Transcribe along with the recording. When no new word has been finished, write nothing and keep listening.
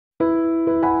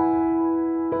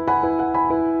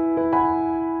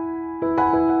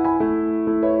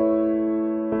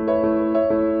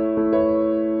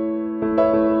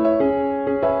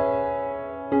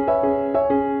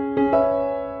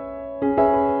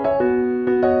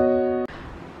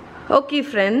Okay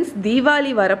friends,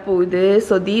 Deepavali வரப்போகுது.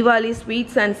 So Deepavali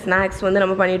sweets and snacks வந்து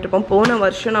நம்ம பண்ணிகிட்ருப்போம். போன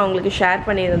வருஷம் நான் உங்களுக்கு ஷேர்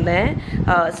பண்ணியிருந்தேன்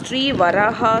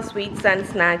ஸ்ரீவராஹா ஸ்வீட்ஸ் அண்ட்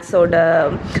ஸ்நாக்ஸோட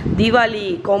தீபாவளி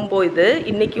காம்போ இது.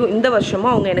 இன்றைக்கும் இந்த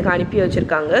வருஷமும் அவங்க எனக்கு அனுப்பி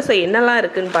வச்சுருக்காங்க. ஸோ என்னெல்லாம்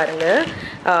இருக்குதுன்னு பாருங்கள்.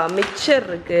 மிக்சர்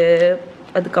இருக்குது,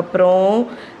 அதுக்கப்புறம்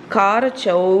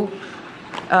காரச்சௌ,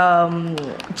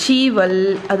 சீவல்,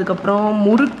 அதுக்கப்புறம்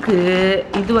முறுக்கு,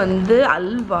 இது வந்து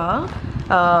அல்வா,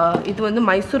 இது வந்து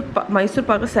மைசூர்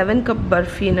பாக்கு 7 கப்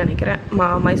பர்ஃபின்னு நினைக்கிறேன்,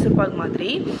 மைசூர் பாக்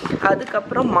மாதிரி.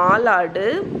 அதுக்கப்புறம் மாலாடு,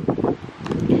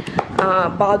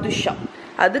 பாதுஷா,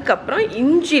 அதுக்கப்புறம்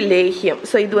இஞ்சி லேகியம்.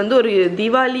 ஸோ இது வந்து ஒரு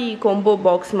தீபாவளி கோம்போ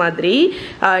பாக்ஸ் மாதிரி.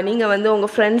 நீங்கள் வந்து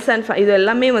உங்கள் ஃப்ரெண்ட்ஸ் அண்ட் இது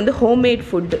எல்லாமே வந்து ஹோம்மேட்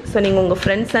ஃபுட்டு. ஸோ நீங்கள் உங்கள்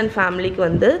ஃப்ரெண்ட்ஸ் அண்ட் ஃபேமிலிக்கு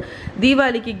வந்து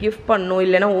தீபாவளிக்கு கிஃப்ட் பண்ணணும்,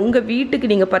 இல்லைனா உங்கள் வீட்டுக்கு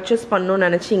நீங்கள் பர்ச்சேஸ் பண்ணணும்னு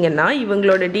நினச்சிங்கன்னா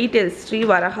இவங்களோட டீட்டெயில்ஸ்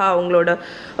ஸ்ரீவரஹா அவங்களோட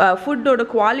ஃபுட்டோட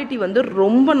குவாலிட்டி வந்து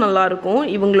ரொம்ப நல்லாயிருக்கும்.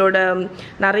 இவங்களோட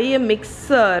நிறைய மிக்ஸ்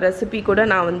ரெசிபி கூட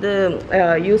நான் வந்து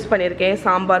யூஸ் பண்ணியிருக்கேன்.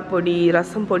 சாம்பார் பொடி,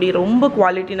 ரசம் பொடி ரொம்ப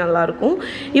குவாலிட்டி நல்லாயிருக்கும்.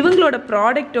 இவங்களோட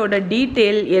ப்ராடக்டோட டீட்டெயில்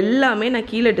எல்லாமே நான்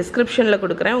கீழே டிஸ்கிரிப்ஷனில்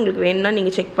கொடுக்குறேன், உங்களுக்கு வேணும்னா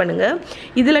நீங்கள் செக் பண்ணுங்கள்.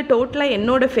 இதில் டோட்டலாக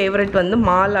என்னோட ஃபேவரட் வந்து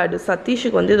மாலாடு.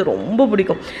 சதீஷுக்கு வந்து இது ரொம்ப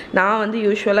பிடிக்கும். நான் வந்து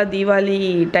யூஸ்வலாக தீபாவளி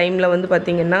டைமில் வந்து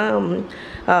பார்த்திங்கன்னா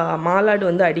மாலாடு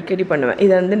வந்து அடிக்கடி பண்ணுவேன்.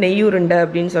 இதை வந்து நெய்யுருண்டை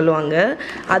அப்படின்னு சொல்லுவாங்க.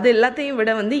 அது எல்லாத்தையும்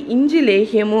விட வந்து இஞ்சி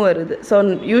லேகியமும் வருது. ஸோ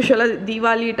யூஸ்வலாக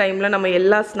தீபாவளி டைமில் நம்ம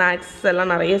எல்லா ஸ்நாக்ஸ்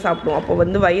எல்லாம் நிறைய சாப்பிடுவோம். அப்போ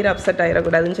வந்து வயிறு அப்செட்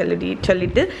ஆகிடக்கூடாதுன்னு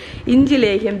சொல்லிட்டு இஞ்சி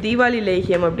லேகியம், தீபாவளி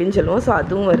லேகியம் அப்படின்னு சொல்லுவோம். ஸோ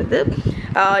அதுவும் வருது.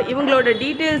 இவங்களோட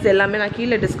டீட்டெயில்ஸ் எல்லாமே நான்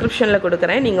கீழே டிஸ்கிரிப்ஷனில்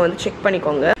கொடுக்குறேன், நீங்கள் வந்து செக்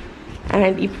பண்ணிக்கோங்க.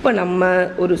 அண்ட் இப்போ நம்ம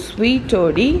ஒரு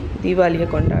ஸ்வீட்டோடி தீபாவளியை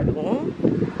கொண்டாடுவோம்.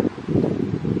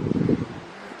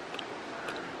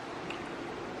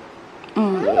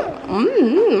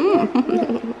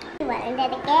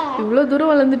 இவ்வளோ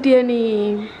தூரம் வளர்ந்துட்டியா நீ?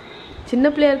 சின்ன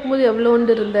பிள்ளையா இருக்கும்போது எவ்வளோ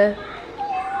ஒன்று இருந்த?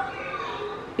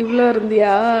 இவ்வளோ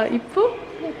இருந்தியா? இப்போ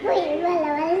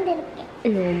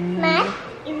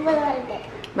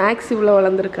மேக்ஸ் இவ்வளோ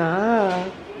வளர்ந்துருக்கா?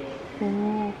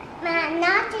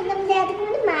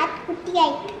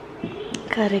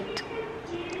 கரெக்ட்.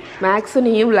 மேக்ஸும்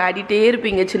நீயும் விளையாடிட்டே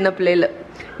இருப்பீங்க சின்ன பிள்ளையில.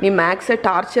 நீ மேக்ஸை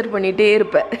டார்ச்சர் பண்ணிகிட்டே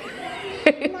இருப்ப.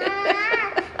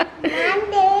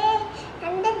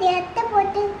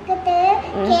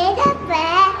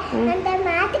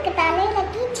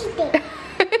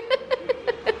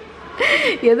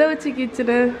 எதை வச்சு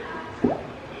கீச்சின?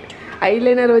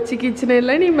 ஐலைனர் வச்சு கீச்சின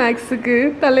இல்லை நீ மேக்ஸுக்கு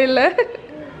தலையில்?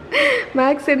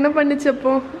 மேக்ஸ் என்ன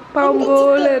பண்ணிச்சப்போ?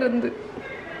 பாம்போல இருந்து.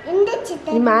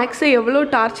 நீ மேக்ஸை எவ்வளோ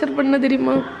டார்ச்சர் பண்ண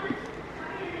தெரியுமா?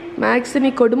 மேக்ஸை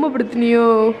நீ கொடுமைப்படுத்தினியோ?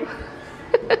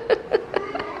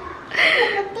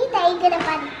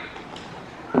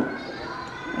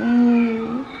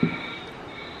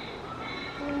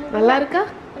 நல்லா இருக்கா?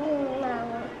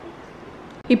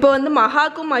 இப்போ வந்து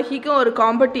மகாக்கும் மஹிக்கும் ஒரு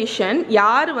காம்படிஷன்.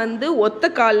 யார் வந்து ஒத்த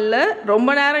காலில் ரொம்ப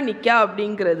நேரம் நிற்கா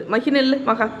அப்படிங்கிறது. மஹி நெல்லு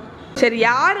மகா. சரி,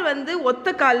 யார் வந்து ஒத்த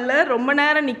காலில் ரொம்ப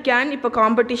நேரம் நிற்கான்னு இப்போ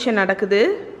காம்படிஷன் நடக்குது.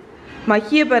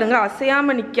 மஹியை பாருங்க,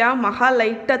 அசையாமல் நிற்கா. மகா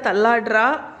லைட்டாக தள்ளாடுறா.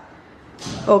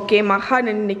 ஓகே, மகா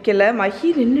நிற்கலை,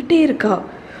 மஹி நின்றுட்டே இருக்கா.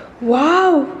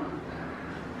 வாவ்!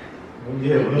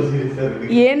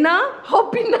 ஏன்னா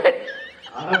பின்னாடி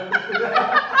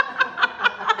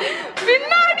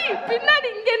பின்னாடி பின்னாடி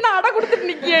இங்க என்ன அடை கொடுத்துட்டு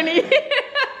நிக்கிய நீ?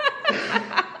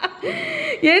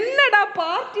 என்னடா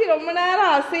பார்ட்டி ரொம்ப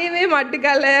நேரம் அசையவே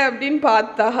மாட்டுக்கால அப்படின்னு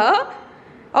பார்த்தா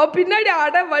அவ பின்னாடி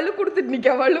அடை வலு கொடுத்துட்டு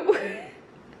நிக்க. வலு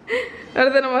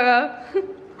மகா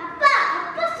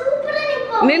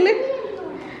நில்லு.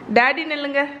 டேடி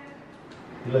நில்லுங்க.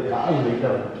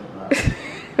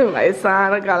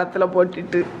 வயசான காலத்துல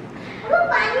போட்டுட்டு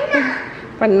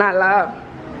பண்ணாலா?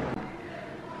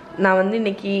 நான் வந்து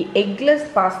இன்றைக்கி எக்லெஸ்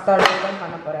பாஸ்தா டோ தான்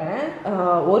பண்ண போகிறேன்.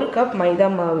 1 கப் மைதா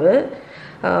மாவு.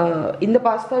 இந்த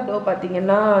பாஸ்தா டோ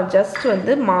பார்த்திங்கன்னா ஜஸ்ட்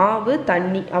வந்து மாவு,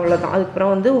 தண்ணி, அவ்வளோதான்.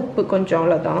 அதுக்கப்புறம் வந்து உப்பு கொஞ்சம்,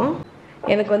 அவ்வளோதான்.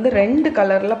 எனக்கு வந்து 2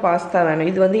 கலரில் பாஸ்தா வேணும்.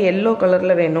 இது வந்து எல்லோ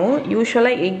கலரில் வேணும்.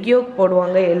 யூஸ்வலாக எக் யோக்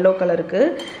போடுவாங்க எல்லோ கலருக்கு.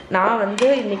 நான் வந்து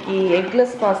இன்றைக்கி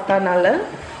எக்லெஸ் பாஸ்தானால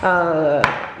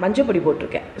மஞ்சள் பொடி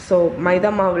போட்டிருக்கேன். ஸோ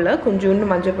மைதா மாவில்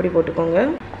கொஞ்சோண்டு மஞ்சள் பொடி போட்டுக்கோங்க.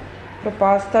 அப்புறம்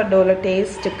பாஸ்தா டோவில்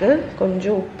டேஸ்ட்டுக்கு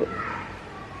கொஞ்சம் உப்பு.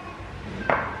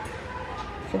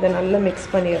 இதை நல்லா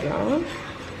மிக்ஸ் பண்ணிடலாம்.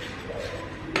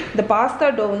 இந்த பாஸ்தா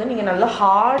டோ வந்து நீங்கள் நல்லா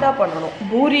ஹார்டாக பண்ணணும்.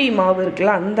 பூரி மாவு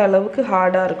இருக்குல்ல, அந்த அளவுக்கு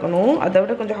ஹார்டாக இருக்கணும். அதை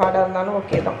விட கொஞ்சம் ஹார்டாக இருந்தாலும்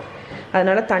ஓகே தான்.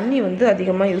 அதனால் தண்ணி வந்து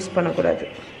அதிகமாக யூஸ் பண்ணக்கூடாது.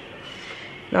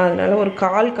 நான் அதனால் ஒரு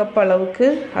 1/4 கப் அளவுக்கு,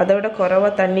 அதை விட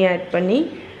குறைவாக தண்ணி ஆட் பண்ணி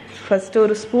ஃபஸ்ட்டு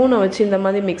ஒரு ஸ்பூனை வச்சு இந்த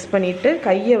மாதிரி மிக்ஸ் பண்ணிவிட்டு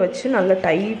கையை வச்சு நல்லா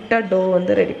டைட்டாக டோ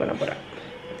வந்து ரெடி பண்ண போகிறேன்.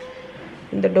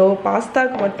 இந்த டோ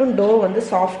பாஸ்தாக்கு மட்டும் டோ வந்து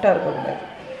சாஃப்டாக இருக்கக்கூடாது.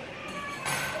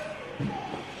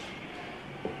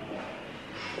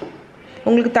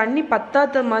 உங்களுக்கு தண்ணி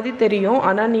பத்தாத மாதிரி தெரியும்,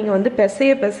 ஆனால் நீங்கள் வந்து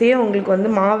பிசைய உங்களுக்கு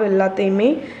வந்து மாவு எல்லாத்தையுமே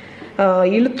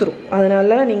இழுத்துரும்.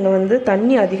 அதனால் நீங்கள் வந்து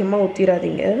தண்ணி அதிகமாக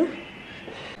ஊற்றிடாதீங்க.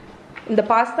 இந்த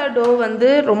பாஸ்தா டோ வந்து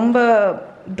ரொம்ப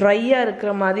ட்ரையாக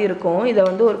இருக்கிற மாதிரி இருக்கும். இதை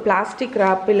வந்து ஒரு பிளாஸ்டிக்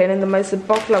ரேப் இல்லைன்னா இந்த மாதிரி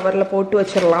சிப்பாக் ஃப்ளவரில் போட்டு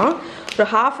வச்சிடலாம். ஒரு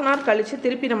 ½ அன் ஹவர் கழித்து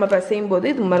திருப்பி நம்ம பிசையும்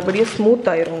போது இது மறுபடியும் ஸ்மூத்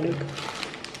ஆயிரும் உங்களுக்கு.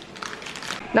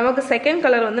 நமக்கு செகண்ட்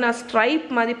கலர் வந்து நான் ஸ்ட்ரைப்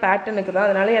மாதிரி பேட்டர்னுக்கு தான்,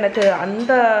 அதனால் எனக்கு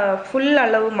அந்த ஃபுல்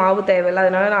அளவு மாவு தேவையில்லை.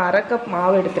 அதனால் நான் அரை கப்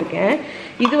மாவு எடுத்திருக்கேன்.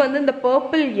 இது வந்து இந்த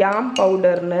பர்பிள் யாம்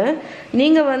பவுடர்னு,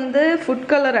 நீங்கள் வந்து ஃபுட்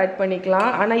கலர் ஆட் பண்ணிக்கலாம்.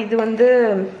 ஆனால் இது வந்து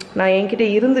நான் என்கிட்ட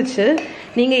இருந்துச்சு.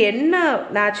 நீங்கள் என்ன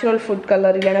நேச்சுரல் ஃபுட்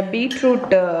கலர் இல்லைன்னா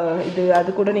பீட்ரூட் இது அது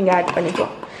கூட நீங்கள் ஆட்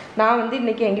பண்ணிக்கலாம். நான் வந்து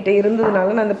இன்றைக்கி என்கிட்ட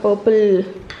இருந்ததுனால நான் அந்த பர்பிள்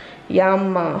யாம்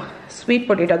ஸ்வீட்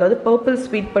பொட்டேட்டோ, அதாவது பர்பிள்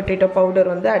ஸ்வீட் பொட்டேட்டோ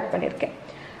பவுடர் வந்து ஆட் பண்ணியிருக்கேன்.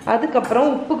 அதுக்கப்புறம்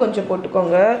உப்பு கொஞ்சம்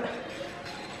போட்டுக்கோங்க.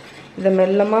 இதை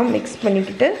மெல்லமாக மிக்ஸ்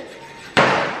பண்ணிக்கிட்டு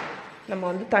நம்ம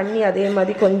வந்து தண்ணி அதே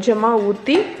மாதிரி கொஞ்சமாக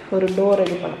ஊற்றி ஒரு டோ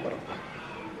ரெடி பண்ண போகிறோம்.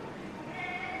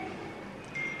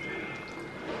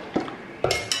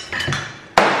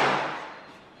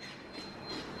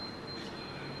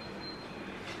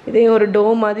 இதே ஒரு டோ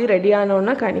மாதிரி ரெடி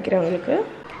ஆனோன்னா காணிக்கிறேன் உங்களுக்கு.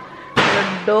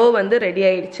 டோ வந்து ரெடி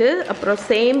ஆயிடுச்சு. அப்புறம்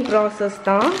சேம் ப்ராசஸ்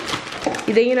தான்,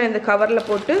 இதையும் நான் இந்த கவரில்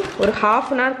போட்டு ஒரு ½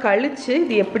 அன் ஹவர் கழித்து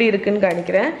இது எப்படி இருக்குன்னு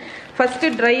காணிக்கிறேன்.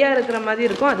 ஃபஸ்ட்டு ட்ரையாக இருக்கிற மாதிரி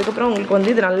இருக்கும், அதுக்கப்புறம் உங்களுக்கு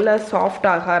வந்து இது நல்லா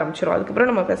சாஃப்டாக ஆரம்பிச்சிடும். அதுக்கப்புறம்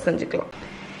நம்ம பிசைஞ்சிக்கலாம்.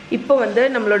 இப்போ வந்து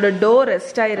நம்மளோட டோ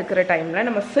ரெஸ்ட்டாக இருக்கிற டைமில்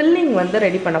நம்ம ஃபில்லிங் வந்து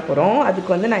ரெடி பண்ண போகிறோம்.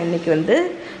 அதுக்கு வந்து நான் இன்றைக்கி வந்து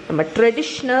நம்ம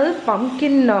ட்ரெடிஷ்னல்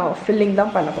பம்கின் ஃபில்லிங்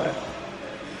தான் பண்ண போகிறேன்.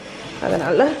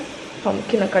 அதனால்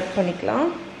பம்கினை கட் பண்ணிக்கலாம்.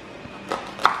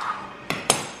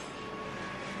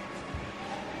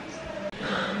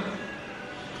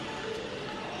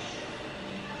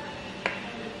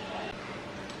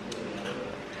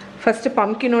 ஃபஸ்ட்டு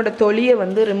பம்கினோட தொலியை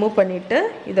வந்து ரிமூவ் பண்ணிவிட்டு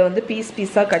இதை வந்து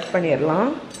பீஸாக கட் பண்ணிடலாம்.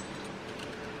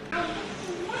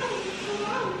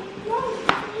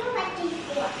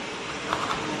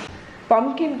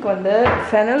 பம்கின்க்கு வந்து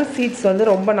ஃபெனல் சீட்ஸ் வந்து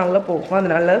ரொம்ப நல்லா போகும்.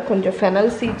 அதனால் கொஞ்சம்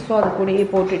ஃபெனல் சீட்ஸும் அது கூடயே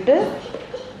போட்டுட்டு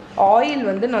ஆயில்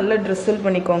வந்து நல்லா ட்ரிசில்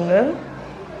பண்ணிக்கோங்க.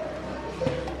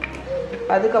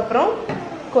 அதுக்கப்புறம்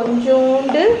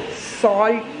கொஞ்சோண்டு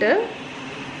சால்ட்டு,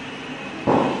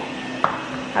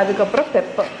 அதுக்கப்புறம்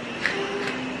பெப்பர்.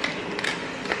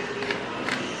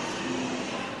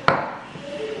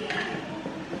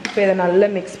 இப்போ இதை நல்லா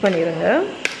மிக்ஸ் பண்ணிடுங்க.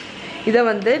 இதை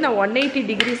வந்து நான் 180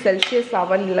 டிகிரி செல்சியஸ்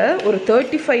அவனில் ஒரு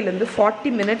 35லேருந்து 40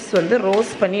 மினிட்ஸ் வந்து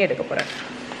ரோஸ்ட் பண்ணி எடுக்க போகிறேன்.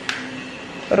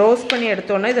 ரோஸ்ட் பண்ணி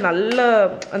எடுத்தோன்னா இது நல்ல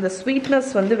அந்த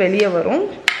ஸ்வீட்னஸ் வந்து வெளியே வரும்.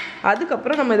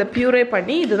 அதுக்கப்புறம் நம்ம இதை பியூரே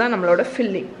பண்ணி, இதுதான் நம்மளோட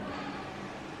ஃபில்லிங்.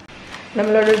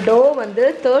 நம்மளோட டோ வந்து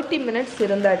 30 மினிட்ஸ்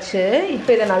இருந்தாச்சு.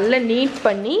 இப்போ இதை நல்லா நீட்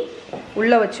பண்ணி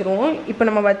உள்ளே வச்சுருவோம். இப்போ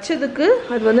நம்ம வச்சதுக்கு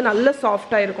அது வந்து நல்ல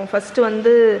சாஃப்டாக இருக்கும். ஃபஸ்ட்டு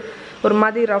வந்து ஒரு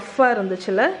மாதிரி ரஃப்பாக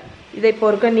இருந்துச்சுல, இதை இப்போ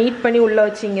ஒருக்கா நீட் பண்ணி உள்ளே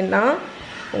வச்சிங்கன்னா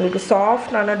உங்களுக்கு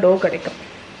சாஃப்டான டோ கிடைக்கும்.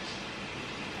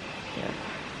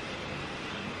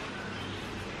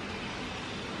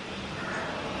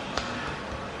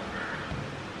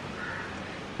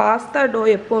 பாஸ்தா டோ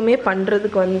எப்போவுமே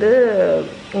பண்ணுறதுக்கு வந்து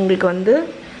உங்களுக்கு வந்து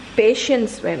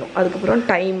பேஷன்ஸ் வேணும். அதுக்கப்புறம்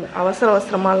டைம்,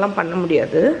 அவசரமாலாம் பண்ண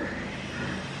முடியாது.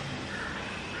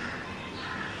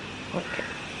 ஓகே,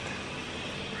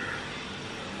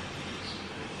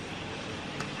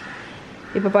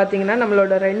 இப்போ பார்த்தீங்கன்னா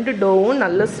நம்மளோட 2 டோவும்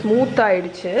நல்ல ஸ்மூத்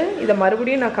ஆகிடுச்சு. இதை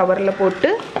மறுபடியும் நான் கவரில் போட்டு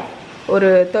ஒரு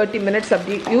 30 மினிட்ஸ்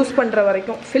அப்படி யூஸ் பண்ணுற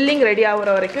வரைக்கும், ஃபில்லிங் ரெடி ஆகிற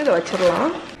வரைக்கும் இதை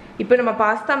வச்சிடலாம். இப்போ நம்ம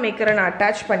பாஸ்தா மேக்கரை நான்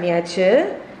அட்டாச் பண்ணியாச்சு.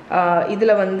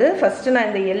 இதில் வந்து ஃபஸ்ட்டு நான்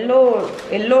இந்த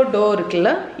எல்லோ டோ இருக்குல்ல,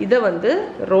 இதை வந்து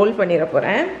ரோல் பண்ணிட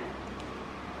போகிறேன்.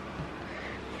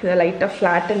 இதை லைட்டாக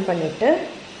ஃப்ளாட்டன் பண்ணிவிட்டு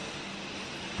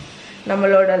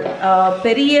நம்மளோட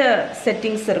பெரிய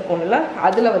செட்டிங்ஸ் இருக்கும்ல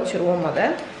அதில் வச்சுருவோம். அதை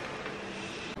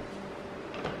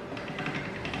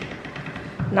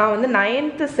நான் வந்து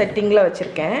 9th செட்டிங்கில்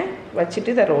வச்சுருக்கேன்.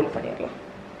 வச்சுட்டு இதை ரோல் பண்ணிடலாம்.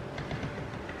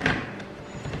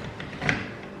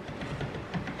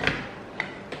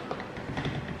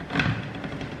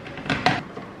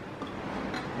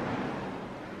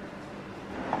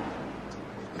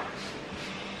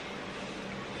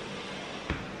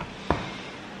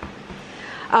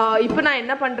 இப்போ நான்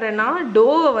என்ன பண்ணுறேன்னா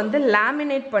டோவை வந்து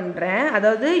லேமினேட் பண்ணுறேன்.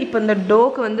 அதாவது இப்போ இந்த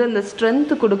டோக்கு வந்து அந்த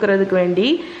ஸ்ட்ரென்த்து கொடுக்கறதுக்கு வேண்டி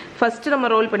ஃபஸ்ட்டு நம்ம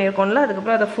ரோல் பண்ணியிருக்கோம்ல,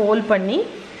 அதுக்கப்புறம் அதை ஃபோல்ட் பண்ணி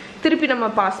திருப்பி நம்ம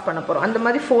பாஸ் பண்ண போகிறோம். அந்த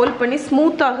மாதிரி ஃபோல்ட் பண்ணி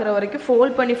ஸ்மூத் ஆகிற வரைக்கும்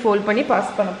ஃபோல்ட் பண்ணி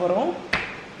பாஸ் பண்ண போகிறோம்.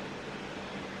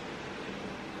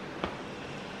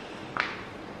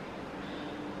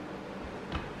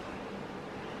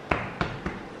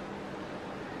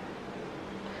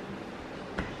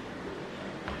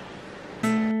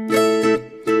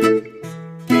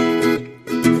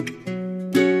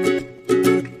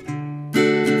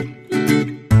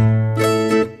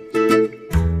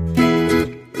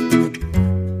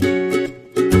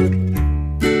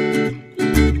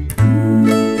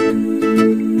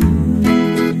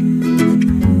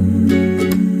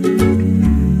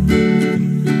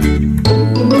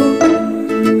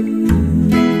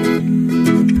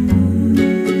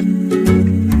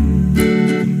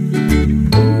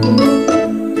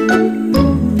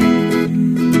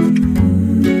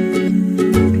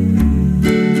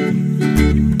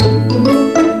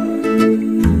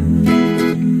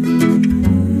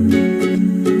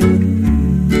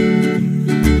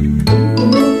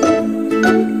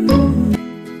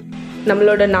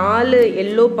 நம்மளோட 4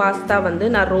 எல்லோ பாஸ்தா வந்து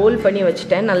நான் ரோல் பண்ணி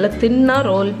வச்சுட்டேன். நல்லா தின்னாக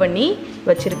ரோல் பண்ணி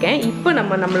வச்சுருக்கேன். இப்போ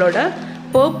நம்மளோட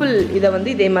பர்பிள் இதை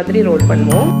வந்து இதே மாதிரி ரோல்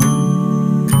பண்ணுவோம்.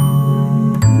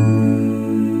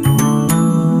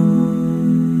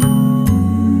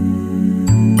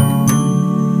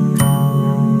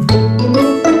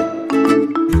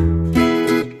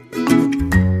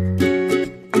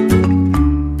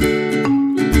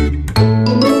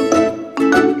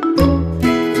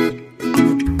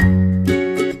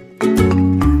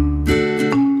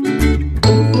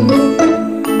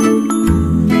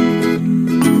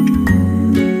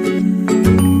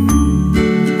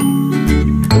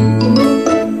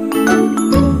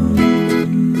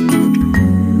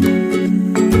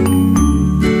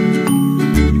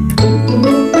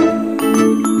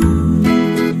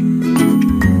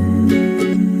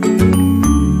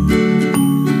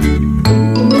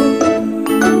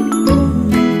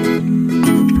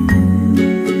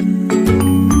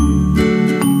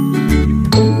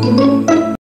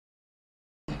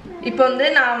 இப்போ வந்து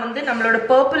நான் வந்து நம்மளோட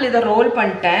பர்பிள் இதை ரோல்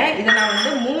பண்ணிட்டேன். இதை நான்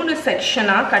வந்து 3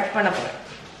 செக்ஷனாக கட் பண்ண போகிறேன்.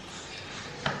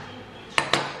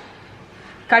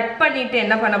 கட் பண்ணிவிட்டு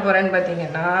என்ன பண்ண போகிறேன்னு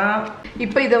பார்த்தீங்கன்னா,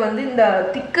 இப்போ இதை வந்து இந்த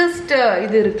திக்கஸ்ட்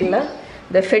இது இருக்குல்ல,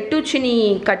 இந்த ஃபெட்டூச்சினி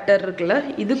கட்டர் இருக்குல்ல,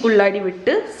 இதுக்குள்ளாடி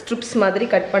விட்டு ஸ்ட்ரிப்ஸ் மாதிரி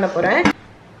கட் பண்ண போகிறேன்.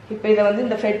 இப்போ இதை வந்து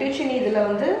இந்த ஃபெட்டூச்சினி இதில்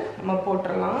வந்து நம்ம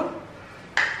போட்டுடலாம்.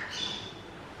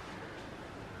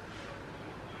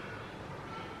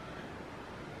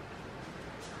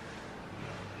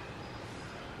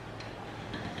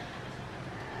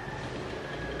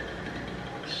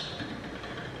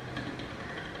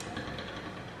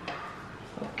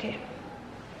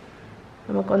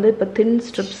 நமக்கு வந்து இப்போ தின்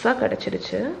ஸ்ட்ரிப்ஸாக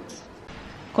கிடச்சிருச்சு.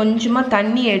 கொஞ்சமாக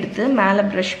தண்ணி எடுத்து மேலே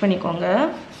ப்ரஷ் பண்ணிக்கோங்க.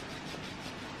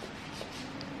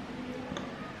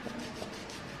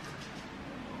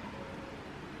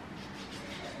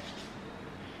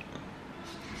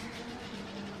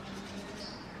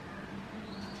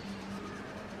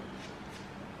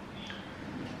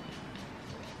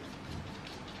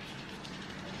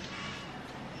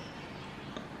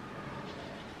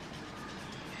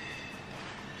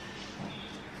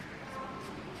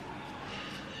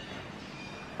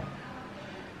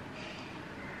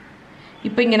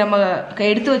 இப்போ இங்கே நம்ம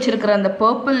எடுத்து வச்சிருக்கிற அந்த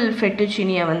பர்பிள்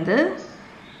ஃபெட்டூச்சினியை வந்து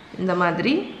இந்த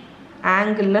மாதிரி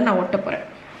ஆங்கிளில் நான் ஒட்ட போகிறேன்.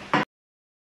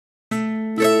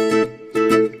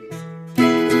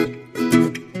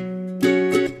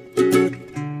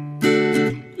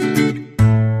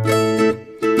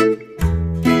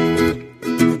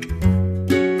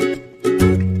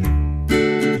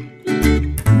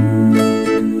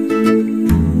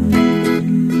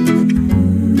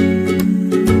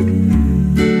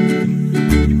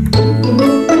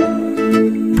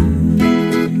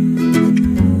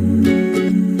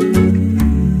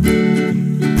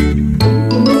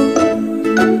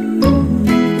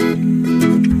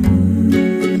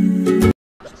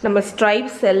 நம்ம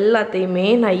ஸ்ட்ரைப்ஸ் எல்லாத்தையுமே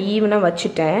நான் ஈவனாக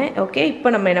வச்சுட்டேன். ஓகே, இப்போ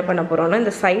நம்ம என்ன பண்ண போகிறோம்னா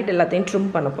இந்த சைடு எல்லாத்தையும்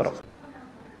ட்ரிம் பண்ண போகிறோம்.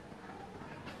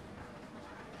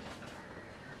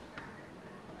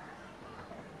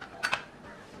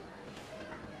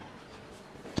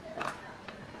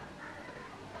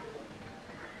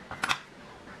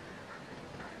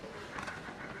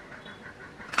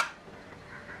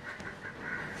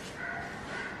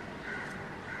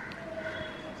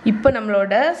 இப்போ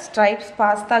நம்மளோட ஸ்ட்ரைப்ஸ்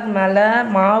பாஸ்தாக்கு மேலே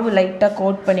மாவு லைட்டாக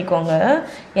கோட் பண்ணிக்கோங்க.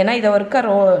 ஏன்னா இதை ஒருக்கா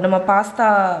நம்ம பாஸ்தா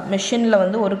மிஷினில்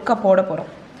வந்து ஒருக்கா போட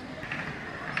போகிறோம்.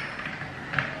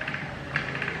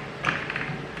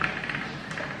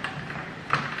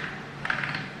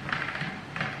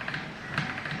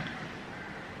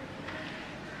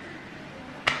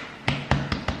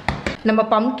 நம்ம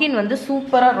பம்கின் வந்து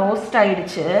சூப்பராக ரோஸ்ட்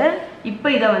ஆகிடுச்சு. இப்போ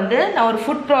இதை வந்து நான் ஒரு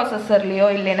ஃபுட் ப்ராசஸர்லேயோ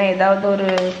இல்லைன்னா ஏதாவது ஒரு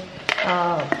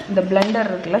இந்த பிளெண்டர்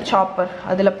இருக்குல்ல, சாப்பர்,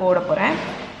 அதில் போட போகிறேன்.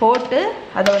 போட்டு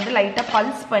அதை வந்து லைட்டாக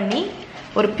பல்ஸ் பண்ணி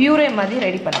ஒரு பியூரே மாதிரி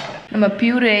ரெடி பண்ண போகிறேன். நம்ம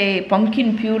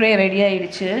பம்கின் பியூரே ரெடி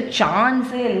ஆகிடுச்சு.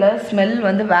 சான்ஸே இல்லை, ஸ்மெல்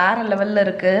வந்து வேறு லெவலில்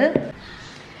இருக்குது.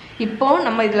 இப்போது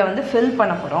நம்ம இதில் வந்து ஃபில்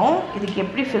பண்ண போகிறோம். இதுக்கு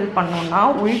எப்படி ஃபில் பண்ணோன்னா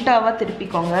உல்ட்டாவாக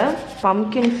திருப்பிக்கோங்க.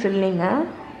 பம்கின் ஃபில்லிங்கை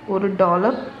ஒரு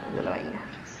டாலப் இதில் வைங்க.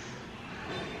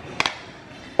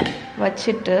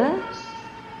 வச்சுட்டு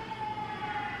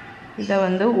இதை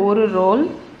வந்து ஒரு ரோல்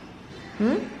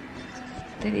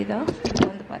தெரியுதா, இதை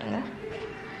வந்து பாருங்கள்.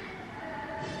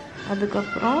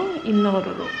 அதுக்கப்புறம்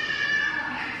இன்னொரு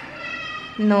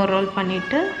ரோல்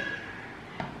பண்ணிவிட்டு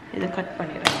இதை கட்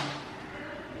பண்ணிடுறேன்.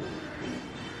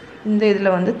 இந்த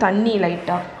இதில் வந்து தண்ணி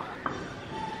லைட்டாக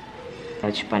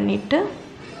டச் பண்ணிவிட்டு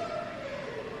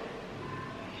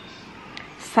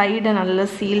சைடை நல்லா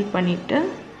சீல் பண்ணிவிட்டு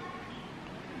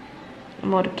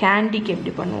நம்ம ஒரு கேண்டிக்கு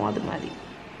எப்படி பண்ணுவோம் அது மாதிரி.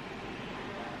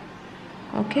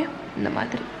 ஓகே, இந்த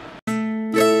மாதிரி.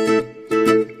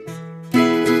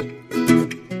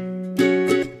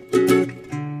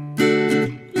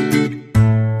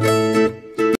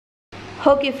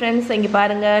 ஓகே ஃப்ரெண்ட்ஸ், இங்கே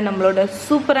பாருங்கள் நம்மளோட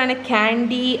சூப்பரான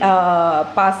கேண்டி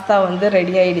பாஸ்தா வந்து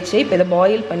ரெடி ஆகிடுச்சு. இப்போ இதை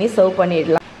பாயில் பண்ணி சர்வ்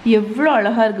பண்ணிடலாம். எவ்வளோ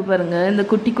அழகாக இருக்குது பாருங்கள் இந்த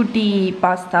குட்டி குட்டி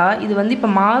பாஸ்தா. இது வந்து இப்போ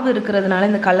மாவு இருக்கிறதுனால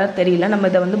இந்த கலர் தெரியல. நம்ம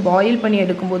இதை வந்து பாயில் பண்ணி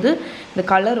எடுக்கும்போது இந்த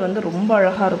கலர் வந்து ரொம்ப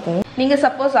அழகாக இருக்கும். நீங்கள்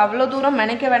சப்போஸ் அவ்வளோ தூரம்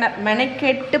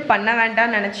மெனக்கெட்டு பண்ண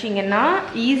வேண்டாம்னு நினச்சிங்கன்னா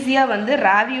ஈஸியாக வந்து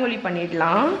ராவியோலி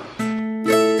பண்ணிடலாம்.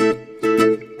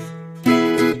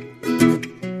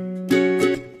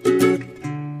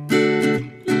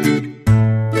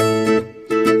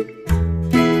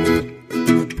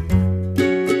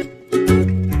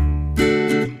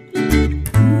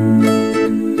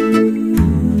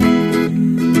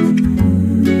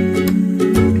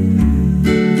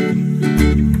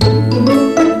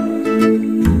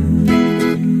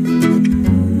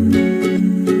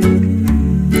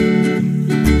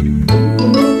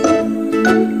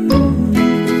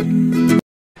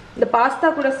 பாஸ்தா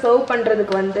கூட சர்வ்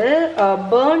பண்ணுறதுக்கு வந்து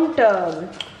பர்ன்ட்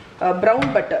ப்ரௌன்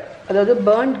பட்டர், அதாவது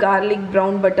பர்ன்ட் கார்லிக்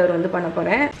ப்ரௌன் பட்டர் வந்து பண்ண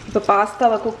போகிறேன். இப்போ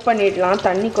பாஸ்தாவை குக் பண்ணிடலாம்.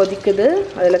 தண்ணி கொதிக்குது,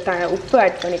 அதில் உப்பு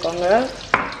ஆட் பண்ணிக்கோங்க.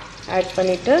 ஆட்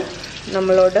பண்ணிவிட்டு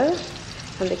நம்மளோட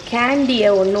அந்த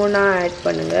கேண்டியை ஒன்று ஒன்றா ஆட்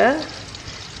பண்ணுங்கள்.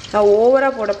 நான்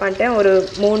ஓவராக போட மாட்டேன், ஒரு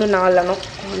 3-4 அணம்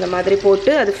அந்த மாதிரி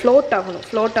போட்டு அது ஃப்ளோட் ஆகணும்.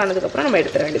 ஃப்ளோட் ஆனதுக்கப்புறம் நம்ம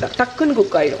எடுத்துட வேண்டியதான். டக்குன்னு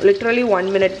குக் ஆகிடும். லிட்ரலி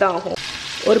 1 மினிட் தான் ஆகும்.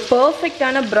 ஒரு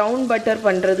பர்ஃபெக்டான ப்ரௌன் பட்டர்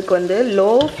பண்ணுறதுக்கு வந்து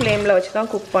லோ ஃப்ளேமில் வச்சு தான்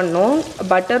குக் பண்ணணும்.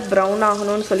 பட்டர் ப்ரௌன்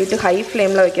ஆகணும்னு சொல்லிட்டு ஹை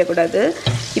ஃப்ளேமில் வைக்கக்கூடாது.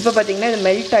 இப்போ பார்த்திங்கன்னா இது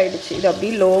மெல்ட் ஆகிடுச்சு. இது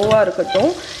அப்படியே லோவாக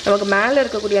இருக்கட்டும். நமக்கு மேலே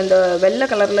இருக்கக்கூடிய அந்த வெள்ளை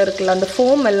கலரில் இருக்குல்ல அந்த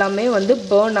ஃபோம் எல்லாமே வந்து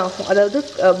பேர்ன் ஆகும், அதாவது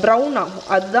ப்ரௌன் ஆகும்.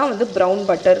 அதுதான் வந்து ப்ரௌன்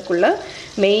பட்டருக்குள்ளே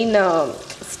மெயின்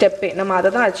ஸ்டெப்பே. நம்ம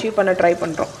அதை தான் அச்சீவ் பண்ண ட்ரை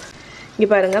பண்ணுறோம். இங்கே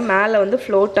பாருங்கள் மேலே வந்து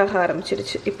ஃப்ளோட் ஆக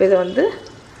ஆரம்பிச்சிருச்சு. இப்போ இதை வந்து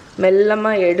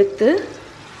மெல்லமாக எடுத்து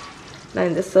நான்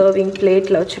இந்த சர்விங்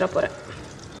பிளேட்டில் வச்சிட போகிறேன்.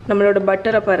 நம்மளோட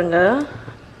பட்டரை பாருங்கள்,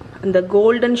 அந்த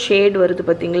கோல்டன் ஷேட் வருது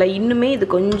பார்த்திங்களா. இன்னுமே இது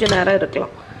கொஞ்சம் நேரம்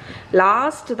இருக்கலாம்.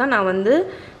 லாஸ்ட்டு தான் நான் வந்து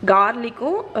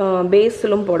கார்லிக்கும்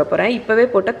பேஸிலும் போட போகிறேன். இப்போவே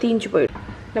போட்டால் தீஞ்சு போயிடும்.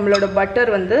 நம்மளோட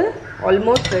பட்டர் வந்து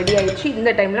ஆல்மோஸ்ட் ரெடி ஆகிடுச்சு.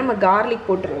 இந்த டைமில் நம்ம கார்லிக்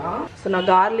போட்டுடலாம். ஸோ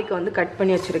நான் கார்லிக்கை வந்து கட்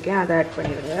பண்ணி வச்சுருக்கேன், அதை ஆட்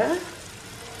பண்ணிடுங்க.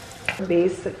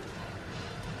 பேஸு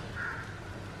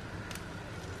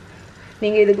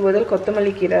நீங்கள் இதுக்கு பதில்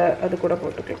கொத்தமல்லி கீரை அது கூட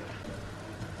போட்டுக்கலாம்.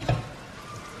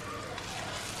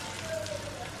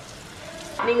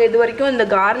 நீங்கள் இது வரைக்கும் இந்த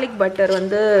கார்லிக் பட்டர்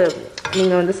வந்து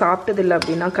நீங்கள் வந்து சாப்பிட்டதில்லை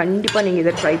அப்படின்னா கண்டிப்பாக நீங்கள்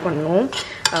இதை ட்ரை பண்ணணும்.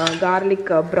 Garlic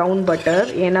brown butter.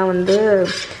 ஏன்னா வந்து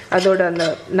அதோட அந்த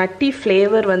நட்டி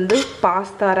ஃப்ளேவர் வந்து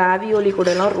பாஸ்தா ராவியோலி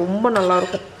கூடலாம் ரொம்ப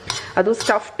நல்லாயிருக்கும். அதுவும்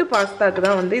ஸ்டஃப்டு பாஸ்தாவுக்கு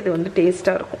தான் வந்து இது வந்து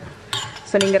டேஸ்ட்டாக இருக்கும்.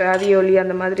 ஸோ நீங்கள் ராவியோலி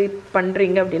அந்த மாதிரி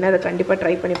பண்ணுறீங்க அப்படின்னா அதை கண்டிப்பாக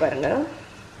ட்ரை பண்ணி பாருங்கள்.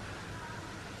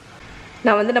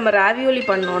 நான் வந்து நம்ம ராவியோலி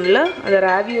பண்ணோம்ல, அந்த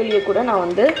ராவியோலியை கூட நான்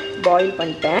வந்து பாயில்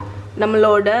பண்ணிட்டேன்.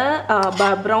 நம்மளோட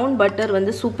ப்ரௌன் பட்டர்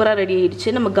வந்து சூப்பராக ரெடி ஆகிடுச்சு.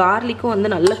 நம்ம கார்லிக்கும் வந்து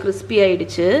நல்லா கிறிஸ்பி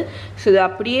ஆகிடுச்சு. ஸோ இது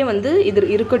அப்படியே வந்து இது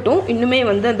இருக்கட்டும். இன்னுமே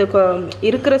வந்து அந்த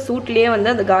இருக்கிற சூட்லேயே வந்து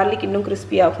அந்த கார்லிக் இன்னும்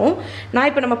கிறிஸ்பி ஆகும். நான்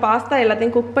இப்போ நம்ம பாஸ்தா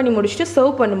எல்லாத்தையும் குக் பண்ணி முடிச்சுட்டு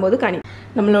சர்வ் பண்ணும்போது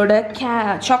நம்மளோட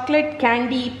சாக்லேட்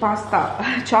கேண்டி பாஸ்தா,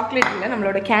 சாக்லேட் இல்லை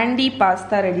நம்மளோட கேண்டி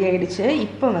பாஸ்தா ரெடி ஆகிடுச்சு.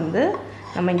 இப்போ வந்து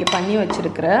நம்ம இங்கே பண்ணி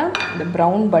வச்சுருக்கிற இந்த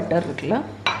ப்ரௌன் பட்டர் இருக்குல்ல,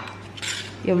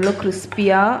 எவ்வளோ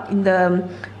கிறிஸ்பியாக.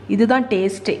 இதுதான்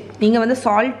டேஸ்ட்டே. நீங்கள் வந்து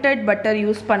சால்ட்டட் பட்டர்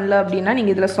யூஸ் பண்ணல அப்படின்னா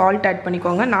நீங்கள் இதில் சால்ட் ஆட்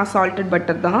பண்ணிக்கோங்க. நான் சால்ட்டட்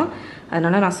பட்டர் தான்,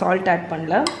 அதனால் நான் சால்ட் ஆட்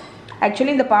பண்ணல.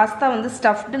 ஆக்சுவலி இந்த பாஸ்தா வந்து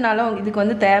ஸ்டஃப்டுனால இதுக்கு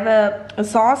வந்து தேவை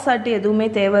சாஸ் ஆட்டு எதுவுமே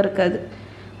தேவை இருக்காது.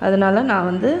 அதனால் நான்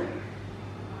வந்து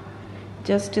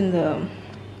ஜஸ்ட் இந்த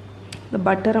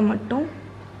பட்டரை மட்டும்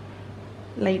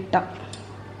லைட்டாக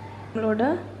நம்மளோட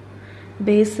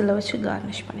பேஸில் வச்சு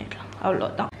கார்னிஷ் பண்ணிடலாம்.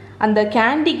 அவ்வளோதான். அந்த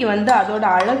கேண்டிக்கு வந்து அதோட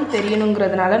அழகு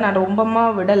தெரியணுங்கிறதுனால நான் ரொம்பமா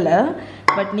விடலை.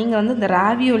 பட் நீங்கள் வந்து இந்த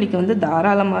ராவியோலிக்கு வந்து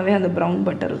தாராளமாகவே அந்த ப்ரௌன்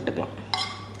பட்டர் விட்டுக்கலாம்.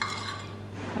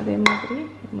 அதே மாதிரி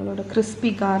நம்மளோட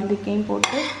கிறிஸ்பி கார்லிக்கையும்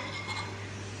போட்டு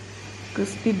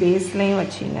கிறிஸ்பி பேஸ்லையும்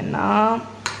வச்சிங்கன்னா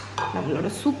நம்மளோட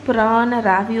சூப்பரான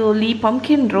ராவியோலி,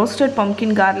 roasted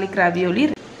pumpkin garlic ராவியோலி.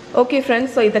 Okay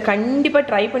friends, so இதை கண்டிப்பாக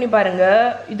ட்ரை பண்ணி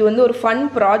பாருங்கள். இது வந்து ஒரு ஃபன்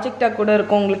ப்ராஜெக்டாக கூட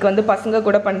இருக்கும் உங்களுக்கு வந்து பசங்க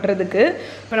கூட பண்ணுறதுக்கு.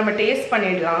 இப்போ நம்ம டேஸ்ட்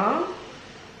பண்ணிடலாம்.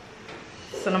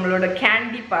 ஸோ நம்மளோட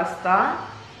கேண்டி பாஸ்தா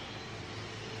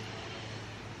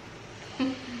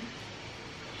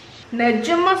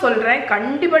நிஜமாக சொல்கிறேன்,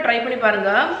 கண்டிப்பாக ட்ரை பண்ணி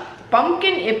பாருங்கள்.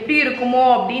 பம்கின் எப்படி இருக்குமோ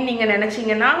அப்படின்னு நீங்கள்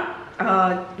நினச்சிங்கன்னா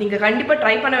நீங்கள் கண்டிப்பாக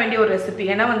ட்ரை பண்ண வேண்டிய ஒரு ரெசிபி.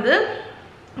 ஏன்னா வந்து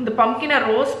இந்த பம்கினை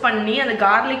ரோஸ்ட் பண்ணி அந்த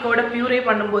கார்லிக்கோட பியூரே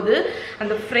பண்ணும்போது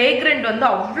அந்த ஃப்ரேக்ரண்ட் வந்து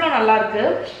அவ்வளோ நல்லாயிருக்கு.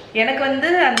 எனக்கு வந்து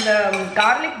அந்த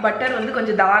கார்லிக் பட்டர் வந்து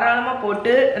கொஞ்சம் தாராளமாக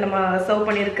போட்டு நம்ம சர்வ்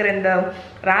பண்ணியிருக்கிற இந்த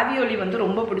ராவியோலி வந்து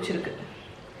ரொம்ப பிடிச்சிருக்கு.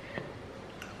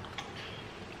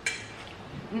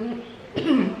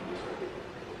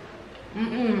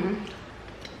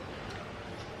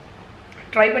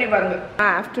 ட்ரை பண்ணி பாருங்க.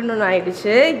 ஆஃப்டர்நூன்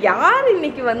ஆயிடுச்சு. யார்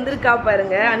இன்னைக்கு வந்திருக்கா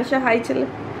பாருங்க. அனுஷா ஹாய் சொல்லு.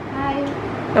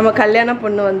 நம்ம கல்யாண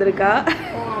பொண்ணு வந்திருக்கா.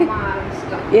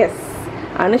 எஸ்,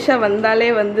 அனுஷா வந்தாலே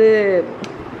வந்து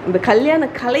இந்த கல்யாண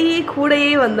கலையே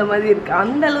கூடயே வந்த மாதிரி இருக்கு.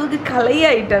 அந்த அளவுக்கு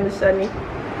கலையாயிட்ட அனுஷா நீ.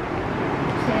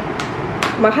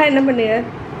 மகா என்ன பண்ணுங்க?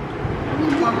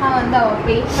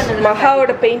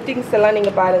 மகாவோட பெயிண்டிங்ஸ் எல்லாம்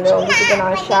நீங்க பாருங்க. உங்ககிட்ட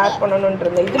நான் ஷேர் பண்ணணும்னு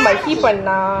இருந்தேன். இது மஹி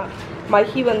பண்ணா.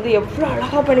 மஹி வந்து எவ்வளோ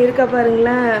அழகா பண்ணியிருக்கா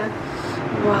பாருங்களேன்.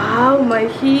 வாவ்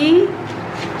மஹி.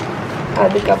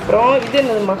 அதுக்கப்புறம் இது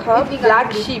என்னது மகா?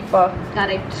 பிளாக் ஷீப்பா?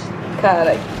 Correct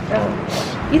correct.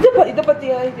 இதை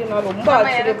பத்தியா? இது நான் ரொம்ப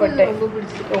ஆச்சரியப்பட்டேன்.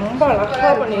 ரொம்ப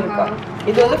அழகா பண்ணியிருக்கா.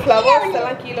 இது வந்து ஃப்ளவர்ஸ்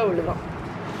எல்லாம் கீழே விழுதான்.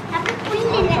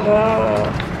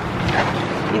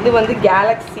 இது வந்து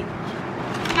கேலக்ஸி.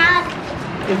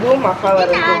 இதுவும் மகா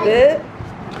வரைஞ்சது.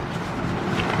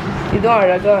 இதுவும்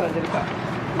அழகா வரைஞ்சிருக்கா.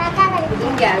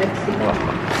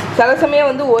 சில சமயம்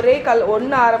வந்து ஒரே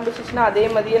ஒன்று ஆரம்பிச்சிச்சுன்னா அதே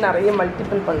மாதிரியே நிறைய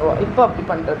மல்டிபிள் பண்ணுவோம். இப்போ அப்படி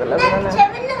பண்றது இல்லை.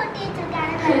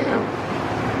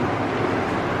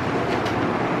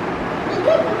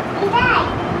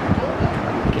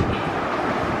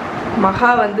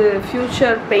 மகா வந்து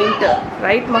ஃபியூச்சர் பெயிண்டர்,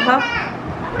 ரைட் மகா?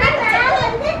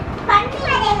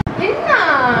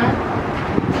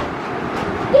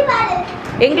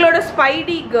 எங்களோட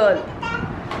ஸ்பைடி கேர்ள்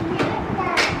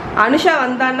அனுஷா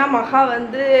வந்தான்னா மகா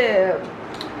வந்து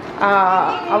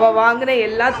அவ வாங்கின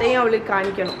எல்லாத்தையும் அவளுக்கு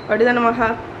காணிக்கணும். அப்படிதானே மகா?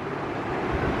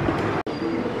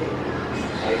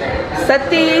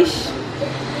 சதீஷ்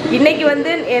இன்னைக்கு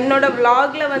வந்து என்னோட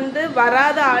vlogல வந்து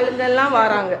வராத ஆளுங்கெல்லாம்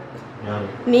வராங்க.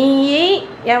 நீ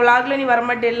என் vlogல நீ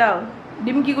வரமாட்டேல்ல,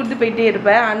 டிம்கி கொடுத்து போயிட்டே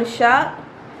இருப்ப. அனுஷா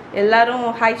எல்லாரும்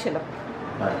ஹாய் சொல்லும்.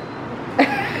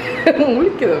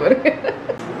 முழிக்குது பாருங்க.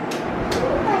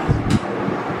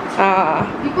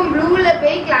 இப்போ ப்ளூல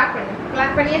போய் கிளாப் பண்ணு.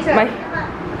 கிளாப் பண்ணியாச்சா?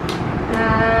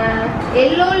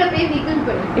 yellowல போய் விகிள்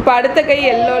பண்ணு. இப்போ அடுத்த கை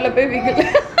yellowல போய் விகிள்.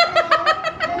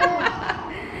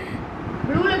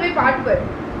 ப்ளூல போய் பாட்டு பாடு.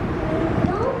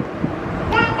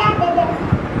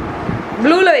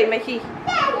 ப்ளூல வை மஹி.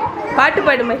 பாட்டு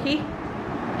பாடு மஹி.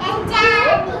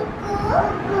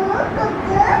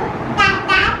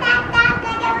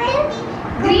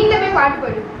 கிரீன்ல போய் பாட்டு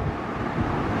பாடு.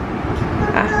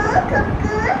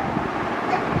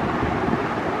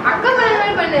 அக்கா பண்ண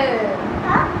பண்ணு.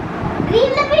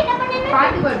 கிரீன்ல போய் என்ன பண்ணு?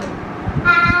 பாட்டு பாடு.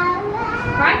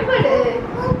 பாட்டு பாடு.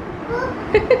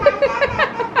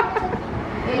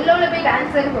 yellowல போய்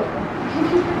டான்ஸ் ஆடு போடு.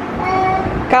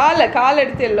 கால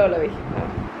எடுத்து yellowல வை.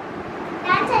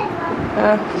 டான்ஸ்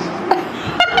ஆடு.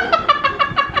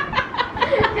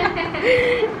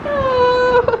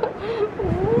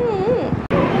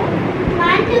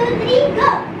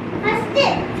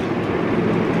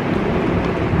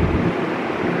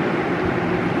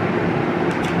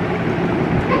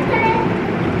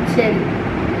 சரி,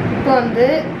 இப்போ வந்து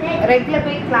ரெட்ல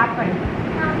போய் கிளாப் பண்ணு.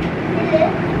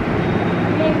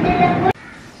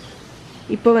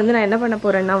 இப்போ வந்து நான் என்ன பண்ண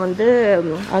போறேன்னா வந்து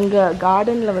அங்கே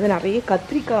கார்டனில் வந்து நிறைய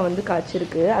கத்திரிக்காய் வந்து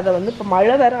காய்ச்சிருக்கு. அதை வந்து இப்போ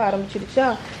மழை வேற ஆரம்பிச்சிருச்சா,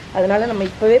 அதனால நம்ம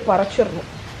இப்போவே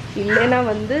பறிச்சிடணும். இல்லைன்னா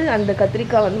வந்து அந்த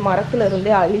கத்திரிக்காய் வந்து மரத்துல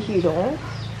இருந்தே அழுகிடும்.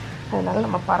 அதனால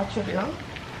நம்ம பறிச்சிடலாம்.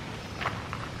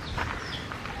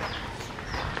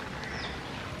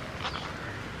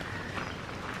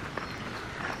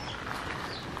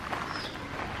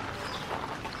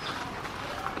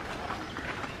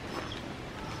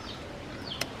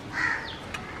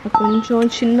 கொஞ்சம்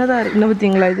சின்னதாக இருக்கு. என்ன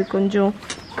பார்த்தீங்களா? இது கொஞ்சம்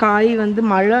காய் வந்து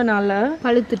மழைனால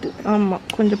பழுத்துட்டு, ஆமாம்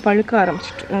கொஞ்சம் பழுக்க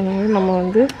ஆரம்பிச்சிட்டு. அதனால நம்ம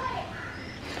வந்து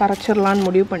பறிச்சிடலான்னு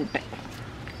முடிவு பண்ணிட்டேன்.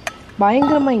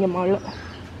 பயங்கரமாக இங்கே மழை.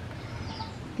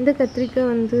 இந்த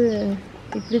கத்திரிக்காய் வந்து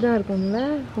இப்படி தான் இருக்கும்ல,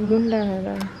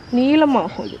 குண்டாக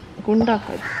நீளமாகும். இது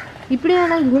குண்டாகாது. இப்படி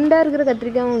ஆனால் குண்டாக இருக்கிற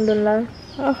கத்திரிக்காயும் உண்டுல்ல?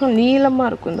 ஆஹா, நீளமாக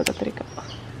இருக்கும் இந்த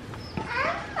கத்திரிக்காய்.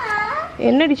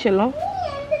 என்னடி செல்லம்?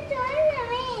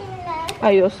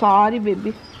 ஐயோ சாரி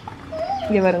பேபி.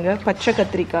 இங்கே வருங்க பச்சை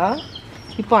கத்திரிக்காய்.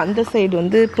 இப்போ அந்த சைடு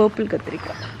வந்து பர்பிள்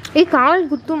கத்திரிக்காய். கால்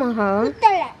குத்துமாகா?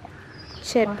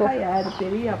 சரி போ. யார்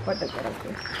பெரிய அப்பாட்ட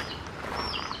கிடக்கு.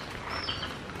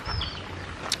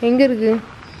 எங்கே இருக்கு?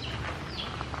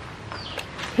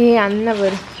 அண்ணன்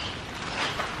வரு.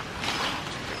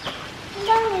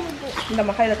 இந்த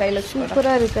மகா இதை கையில்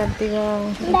சூப்பராக இருக்கு கார்த்திகா.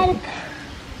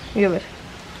 இங்கே வரு.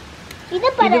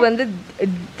 இது வந்து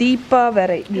தீபா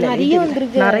வெரை நிறைய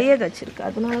வந்திருக்கு. நிறைய கச்சிருக்கு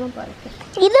அதனால தான் பாருங்க.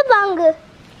 இது வாங்கு.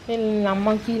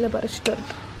 அம்மா கீழே பறிச்சுட்டு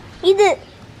வருது. இது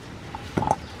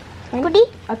குடி.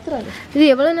 அத்துறாது. இது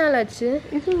எவ்வளவு நாள் ஆச்சு?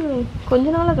 இது கொஞ்ச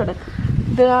நாளா கிடக்கு.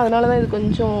 இது அதனால தான் இது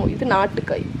கொஞ்சம் இது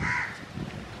நாட்டுக்காய்.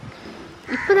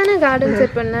 இப்போதானே கார்டன்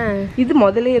செட் பண்ண. இது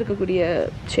முதல்ல இருக்கக்கூடிய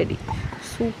செடி.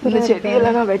 இந்த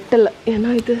செடியெல்லாம் நான் வெட்டலை ஏன்னா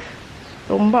இது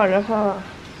ரொம்ப அழகா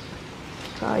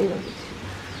காய் வந்துச்சு.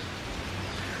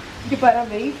 இப்படி பாரு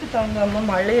வெயிட் தாங்காம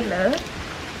மழையில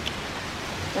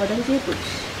உடஞ்சே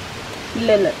போச்சு.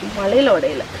 இல்லை இல்லை மழையில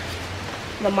உடையல.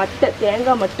 இந்த மட்டை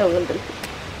தேங்காய் மட்டை வந்துருக்கு.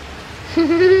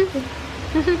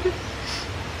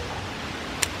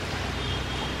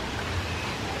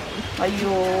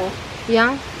 ஐயோ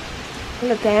ஏன்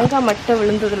இல்லை தேங்காய் மட்டை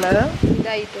விழுந்ததுல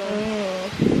இதாயிட்டோம்.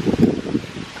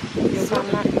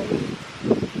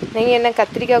 நீங்கள் என்ன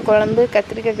கத்திரிக்காய் குழம்பு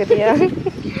கத்திரிக்காய் கறியா?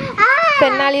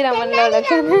 தென்னாலி ராமன்ல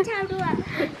உலகம்.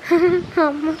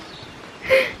 ஆமாம்.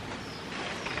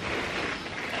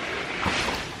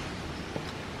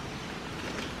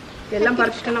 எல்லாம்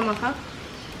பறிச்சிட்டேனாமாக்கா?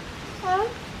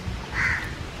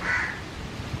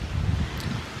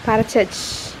 பறிச்சாச்சு.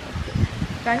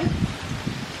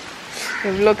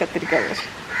 எவ்வளோ கத்திரிக்காய்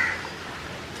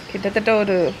கிட்டத்தட்ட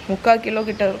ஒரு 3/4 கிலோ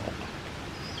கிட்ட இருக்கும்.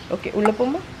 ஓகே உள்ளே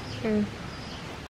போமா?